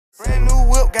Brand new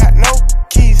whip, got no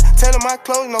keys. Tell them my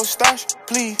clothes, no starch,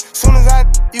 please. Soon as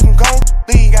you can go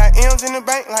leave. Got M's in the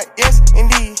bank, like yes,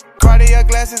 indeed. Cartier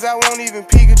glasses, I won't even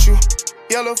peek at you.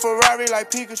 Yellow Ferrari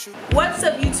like Pikachu. What's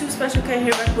up, YouTube? Special K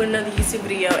here back with another YouTube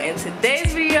video. In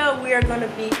today's video, we are gonna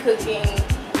be cooking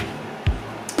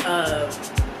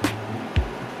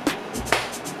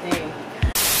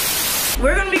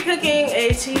we're gonna be cooking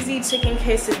a cheesy chicken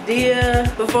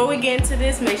quesadilla. Before we get into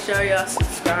this, make sure y'all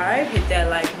subscribe, hit that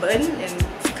like button, and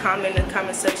comment in the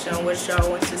comment section on what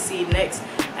y'all want to see next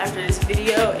after this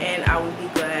video, and I will be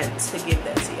glad to give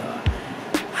that to y'all.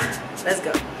 Let's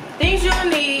go. Things you'll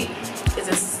need is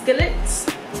a skillet,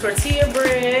 tortilla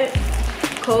bread,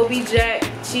 Colby Jack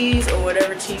cheese or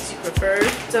whatever cheese you prefer,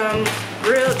 some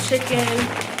grilled chicken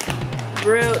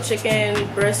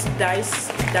breast,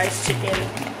 diced chicken.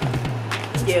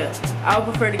 Yeah, I would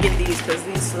prefer to get these because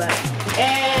these slap.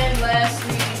 And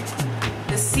lastly,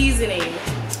 the seasoning,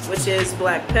 which is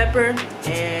black pepper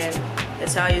and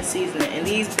Italian seasoning, and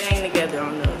these bang together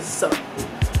on those. So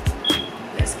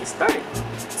let's get started.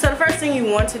 So the first thing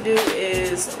you want to do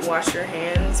is wash your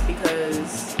hands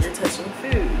because you're touching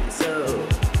food. So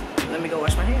let me go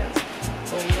wash my hands.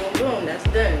 Boom, boom, boom, that's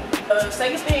done.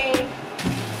 Second thing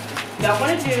y'all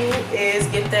want to do is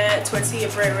get that tortilla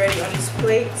bread ready on this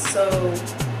plate. So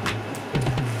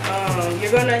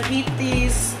you're gonna heat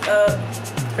these up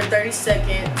for 30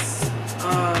 seconds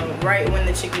right when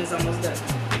the chicken is almost done. So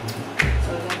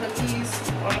we're gonna put these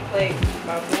on the plate,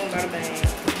 bada boom, bada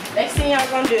bang. Next thing y'all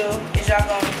gonna do is y'all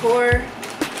gonna pour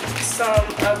some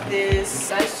of this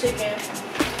diced chicken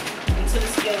into the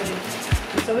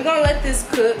skillet. So we're gonna let this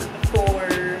cook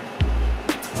for,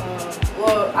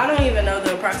 well, I don't even know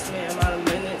the approximate amount of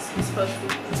minutes it's supposed to,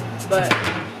 but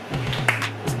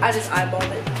I just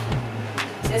eyeballed it.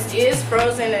 This is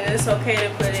frozen and it's okay to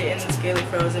put it in the skillet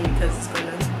frozen because it's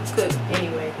gonna cook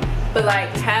anyway. But like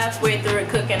halfway through it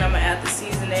cooking, I'm gonna add the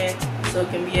seasoning so it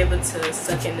can be able to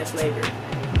suck in the flavor.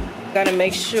 Gotta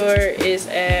make sure it's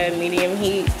at medium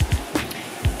heat,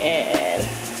 and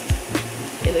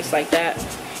it looks like that.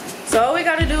 So all we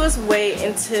gotta do is wait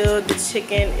until the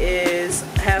chicken is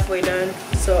halfway done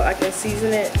so I can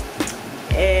season it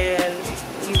and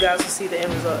you guys will see the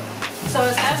end result. So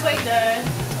it's halfway done.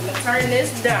 I'm gonna turn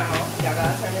this down. Y'all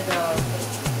gotta turn it down.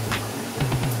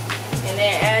 And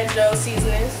then add your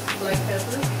seasonings, black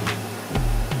pepper.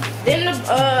 Then the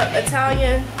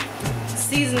Italian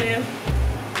seasoning.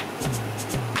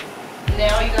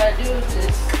 Now all you gotta do is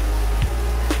just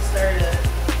stir it up.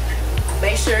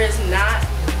 Make sure it's not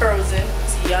frozen.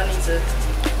 So y'all need to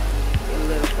get a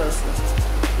little closer.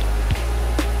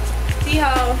 See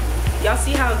how, y'all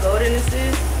see how golden this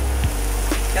is?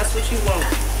 That's what you want.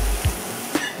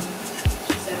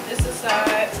 Set this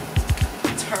aside,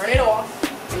 turn it off,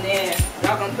 and then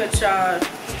y'all gonna put your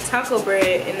taco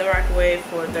bread in the microwave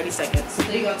for 30 seconds. So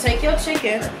you're gonna take your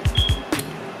chicken,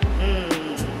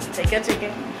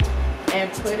 and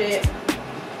put it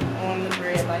on the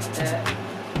bread like that.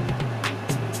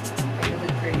 Make it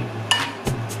look pretty.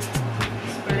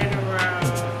 Spread it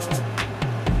around.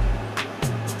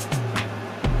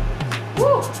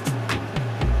 Woo!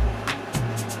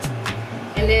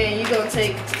 And then you're gonna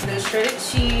take the shredded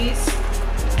cheese,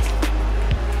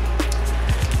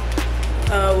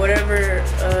 whatever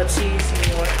cheese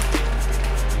you want,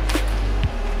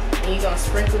 and you're gonna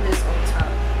sprinkle this on top.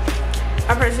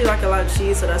 I personally like a lot of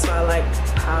cheese, so that's why I like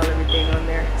pile everything on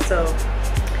there. So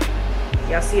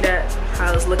y'all see that,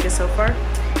 how it's looking so far?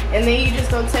 And then you just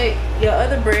gonna take your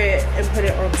other bread and put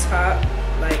it on top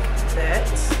like that.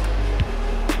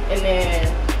 And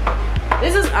then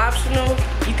this is optional.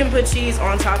 You can put cheese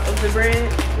on top of the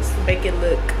bread just to make it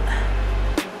look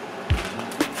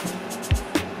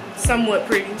somewhat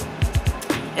pretty.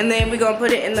 And then we're gonna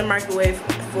put it in the microwave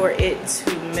for it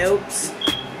to melt.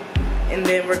 And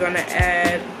then we're gonna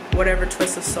add whatever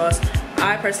twist of sauce.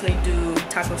 I personally do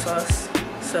taco sauce,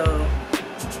 so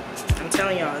I'm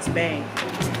telling y'all, it's bang.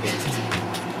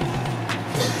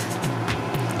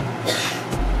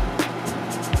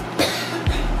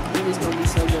 It's gonna be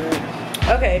so good.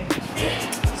 Okay,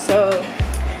 so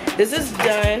this is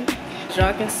done. As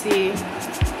y'all can see,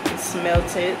 it's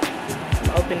melted. I'm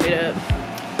gonna open it up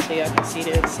so y'all can see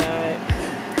the inside.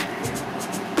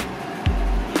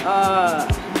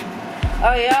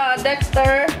 Oh yeah,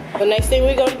 Dexter. The next thing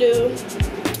we're gonna do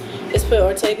is put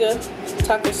Ortega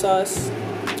taco sauce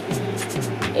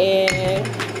and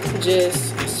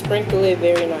just sprinkle it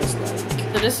very nicely.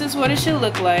 So this is what it should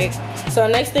look like. So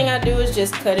next thing I do is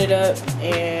just cut it up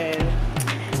and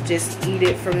just eat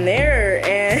it from there.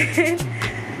 And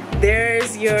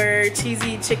there's your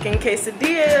cheesy chicken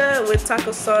quesadilla with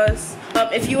taco sauce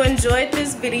If you enjoyed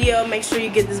this video, make sure you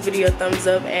give this video a thumbs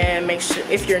up, and make sure,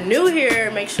 if you're new here,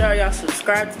 make sure y'all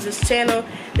subscribe to this channel.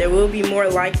 There will be more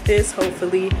like this,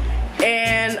 hopefully.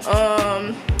 And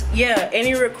yeah,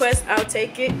 any requests, I'll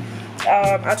take it.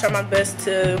 I'll try my best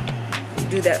to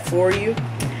do that for you.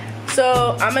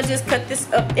 So I'm gonna just cut this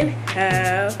up in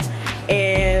half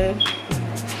and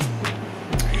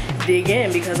dig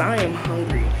in because I am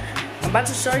hungry. I'm about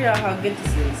to show y'all how good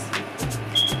this is.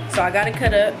 So I got it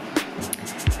cut up,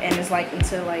 and it's like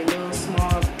into like little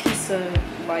small pizza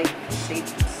like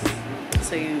shapes.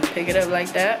 So you pick it up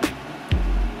like that.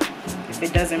 If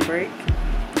it doesn't break,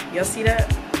 y'all see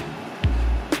that?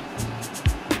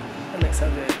 It looks so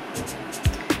good.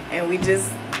 And we just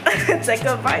take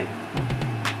a bite.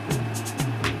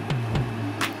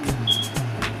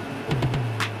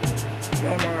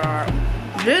 Oh my god,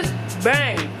 this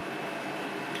bang,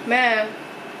 man.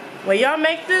 When y'all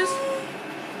make this,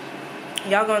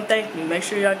 y'all gonna thank me. Make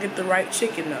sure y'all get the right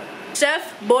chicken up.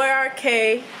 Chef Boy RK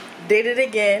did it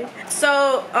again.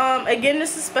 So again,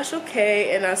 this is Special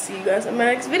K, and I'll see you guys in my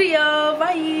next video.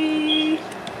 Bye. Jay!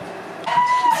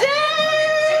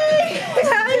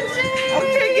 Hi, Jay!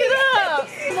 Okay, get up.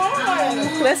 Come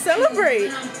on, let's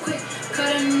celebrate.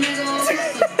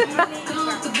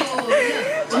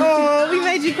 Oh, we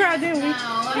made you cry, didn't we?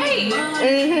 Hey.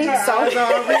 Sorry.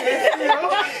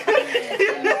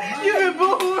 You been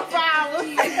booed.